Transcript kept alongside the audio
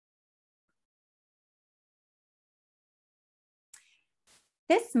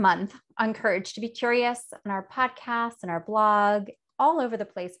This month on Courage to be Curious, on our podcast and our blog, all over the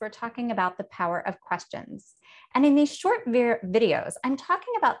place, we're talking about the power of questions. And in these short videos, I'm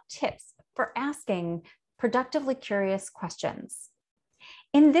talking about tips for asking productively curious questions.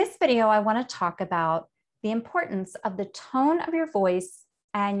 In this video, I want to talk about the importance of the tone of your voice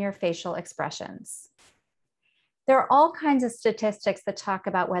and your facial expressions. There are all kinds of statistics that talk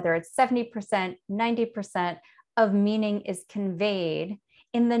about whether it's 70%, 90% of meaning is conveyed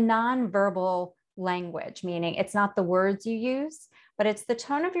in the nonverbal language, meaning it's not the words you use, but it's the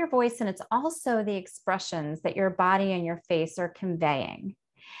tone of your voice, and it's also the expressions that your body and your face are conveying.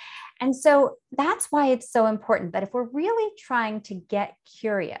 And so that's why it's so important that if we're really trying to get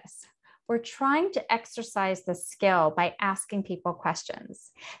curious, we're trying to exercise the skill by asking people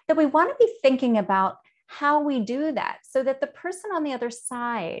questions, that we want to be thinking about how we do that so that the person on the other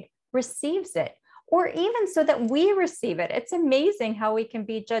side receives it, or even so that we receive it. It's amazing how we can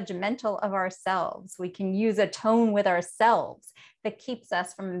be judgmental of ourselves. We can use a tone with ourselves that keeps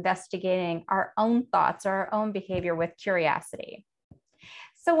us from investigating our own thoughts or our own behavior with curiosity.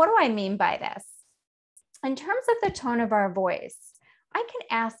 So what do I mean by this? In terms of the tone of our voice, I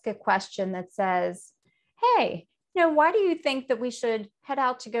can ask a question that says, hey, why do you think that we should head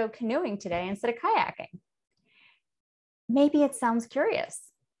out to go canoeing today instead of kayaking? Maybe it sounds curious.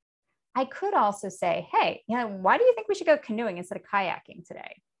 I could also say, hey, why do you think we should go canoeing instead of kayaking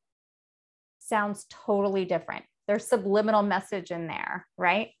today? Sounds totally different. There's subliminal message in there,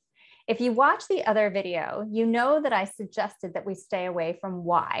 right? If you watch the other video, you know that I suggested that we stay away from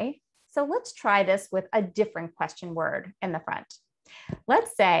why. So let's try this with a different question word in the front.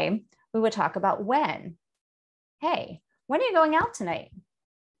 Let's say we would talk about when. Hey, when are you going out tonight?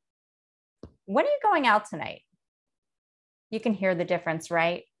 When are you going out tonight? You can hear the difference,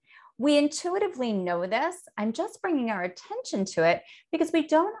 right? We intuitively know this. I'm just bringing our attention to it because we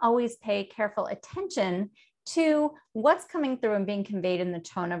don't always pay careful attention to what's coming through and being conveyed in the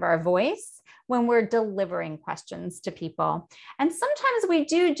tone of our voice when we're delivering questions to people. And sometimes we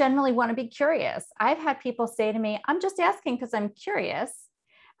do generally want to be curious. I've had people say to me, I'm just asking because I'm curious.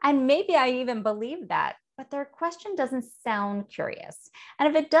 And maybe I even believe that, but their question doesn't sound curious. And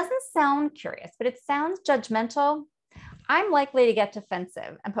if it doesn't sound curious, but it sounds judgmental, I'm likely to get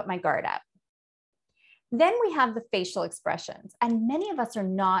defensive and put my guard up. Then we have the facial expressions, and many of us are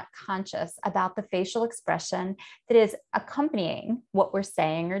not conscious about the facial expression that is accompanying what we're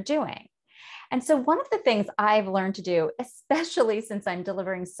saying or doing. And so one of the things I've learned to do, especially since I'm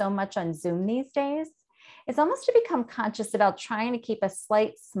delivering so much on Zoom these days, is almost to become conscious about trying to keep a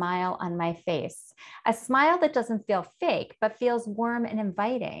slight smile on my face, a smile that doesn't feel fake, but feels warm and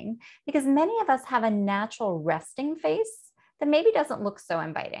inviting, because many of us have a natural resting face that maybe doesn't look so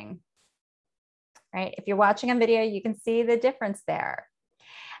inviting, right? If you're watching a video, you can see the difference there.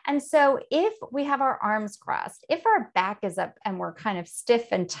 And so if we have our arms crossed, if our back is up and we're kind of stiff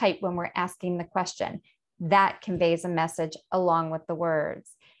and tight when we're asking the question, that conveys a message along with the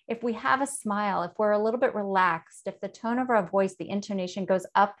words. If we have a smile, if we're a little bit relaxed, if the tone of our voice, the intonation goes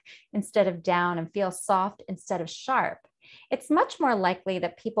up instead of down and feels soft instead of sharp, it's much more likely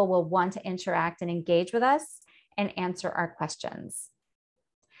that people will want to interact and engage with us and answer our questions.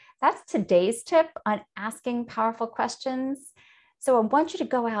 That's today's tip on asking powerful questions. So I want you to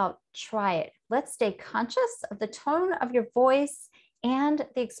go out, try it. Let's stay conscious of the tone of your voice and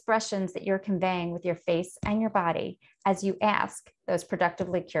the expressions that you're conveying with your face and your body as you ask those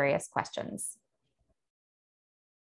productively curious questions.